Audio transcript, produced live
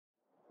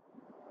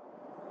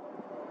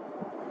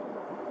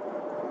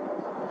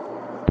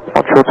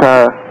Central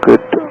Tower,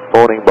 good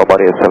morning.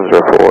 Bombardier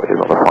 704 is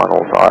on the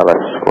finals,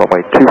 ILS,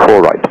 runway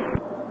 24 right.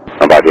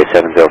 Bombardier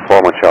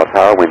 704, Montreal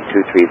Tower, wind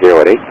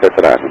 230 at 8, clear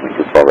for land, wind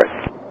 24 right.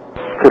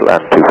 Good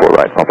land, 24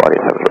 right,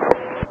 Bombardier 704.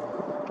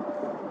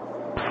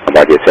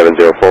 Bombardier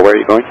 704, where are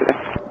you going today?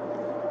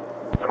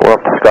 We're up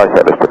to Sky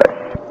Service today.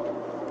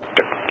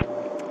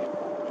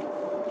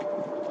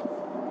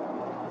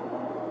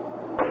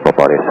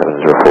 Bombardier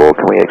 704,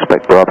 can we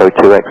expect Bravo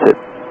 2 exit?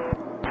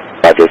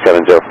 Bombardier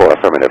 704,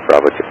 affirmative,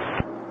 Bravo 2.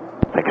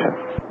 Thanks, sir.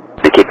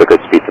 To keep a good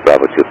speed to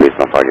Bravo 2, please.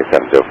 Bombardier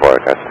 704,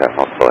 aircraft have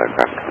multiple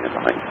aircraft coming in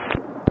behind.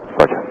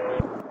 Roger.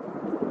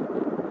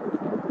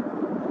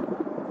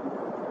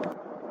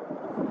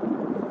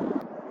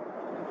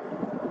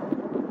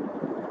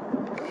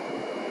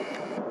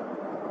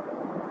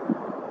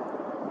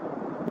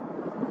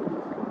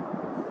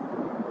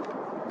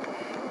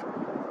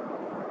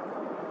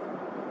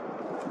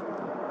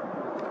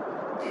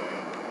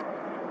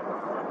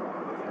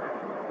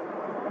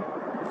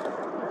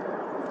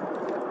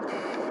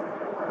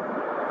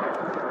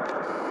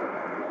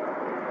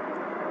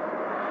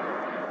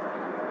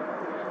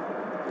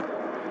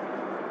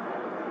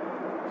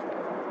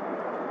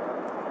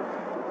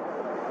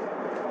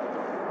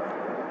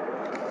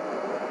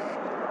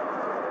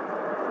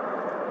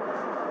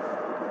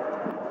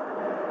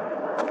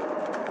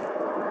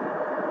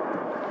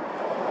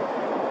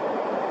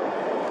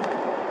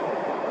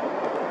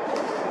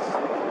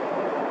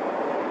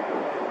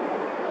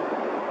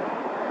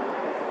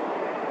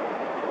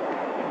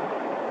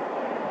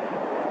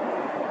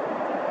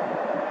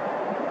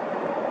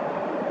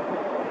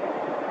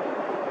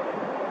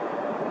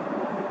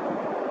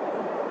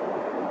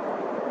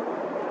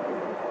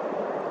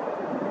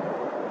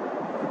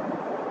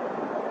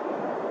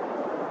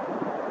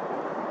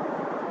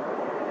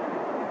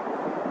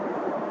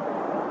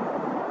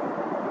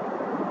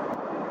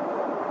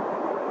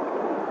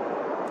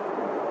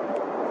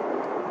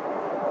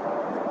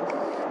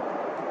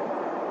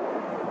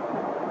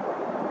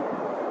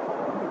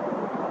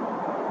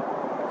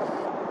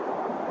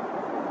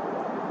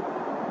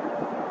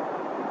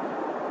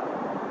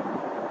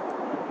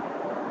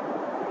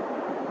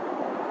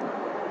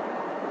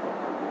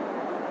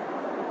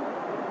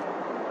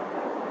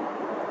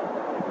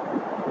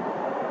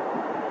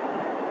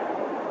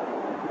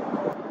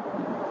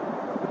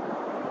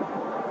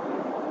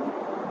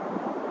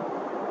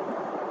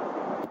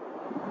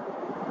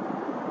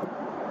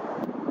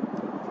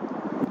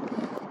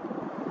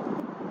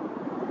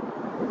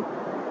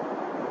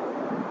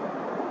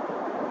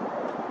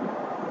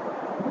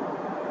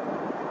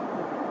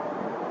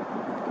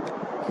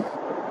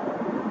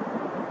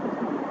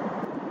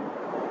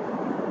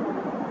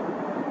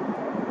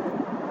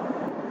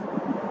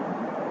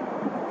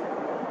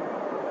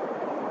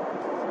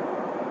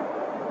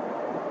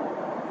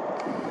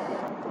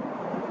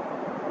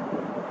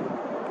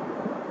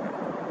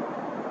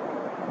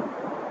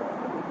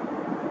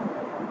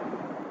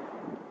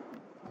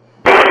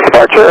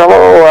 Departure, hello,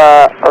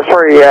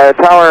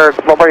 Tower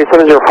Bombardier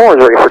 704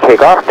 is ready for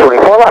takeoff,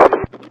 24 left.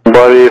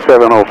 Bombardier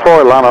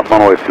 704, line up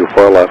runway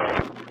 24 left.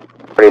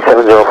 Bombardier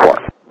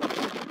 704.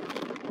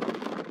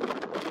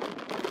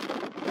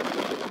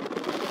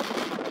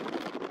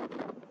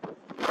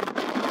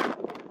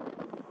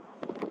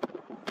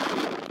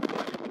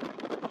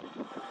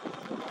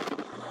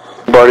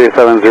 Bombardier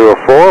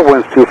 704,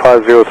 winds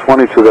 250,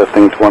 22,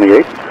 destination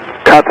 28.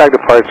 Contact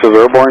departures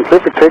airborne, clear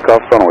for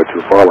takeoff, runway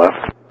 24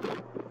 left.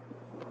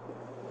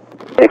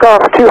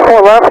 Takeoff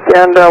 24 left,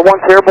 and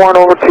once airborne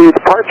over to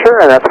departure,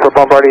 and that's for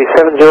Bombardier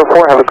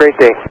 704. Have a great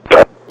day.